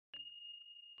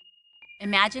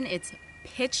Imagine it's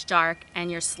pitch dark and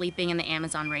you're sleeping in the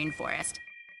Amazon rainforest.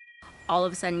 All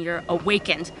of a sudden you're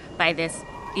awakened by this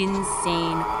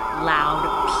insane,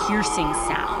 loud, piercing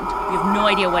sound. You have no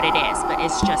idea what it is, but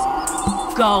it's just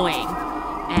going.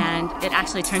 And it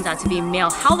actually turns out to be male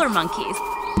howler monkeys.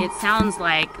 It sounds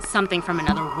like something from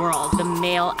another world. The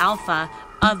male alpha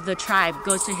of the tribe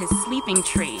goes to his sleeping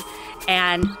tree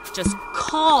and just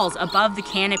calls above the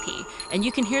canopy. And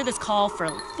you can hear this call for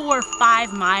 4 or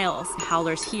 5 miles.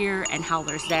 Howlers here and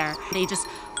howlers there. They just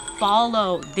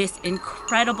follow this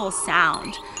incredible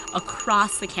sound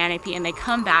across the canopy, and they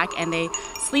come back and they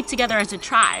sleep together as a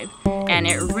tribe. And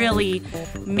it really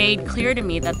made clear to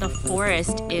me that the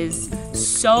forest is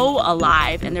so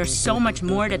alive and there's so much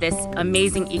more to this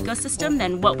amazing ecosystem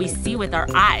than what we see with our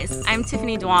eyes. I'm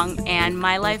Tiffany Duong, and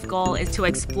my life goal is to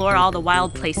explore all the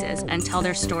wild places and tell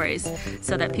their stories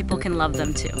so that people can love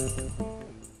them too.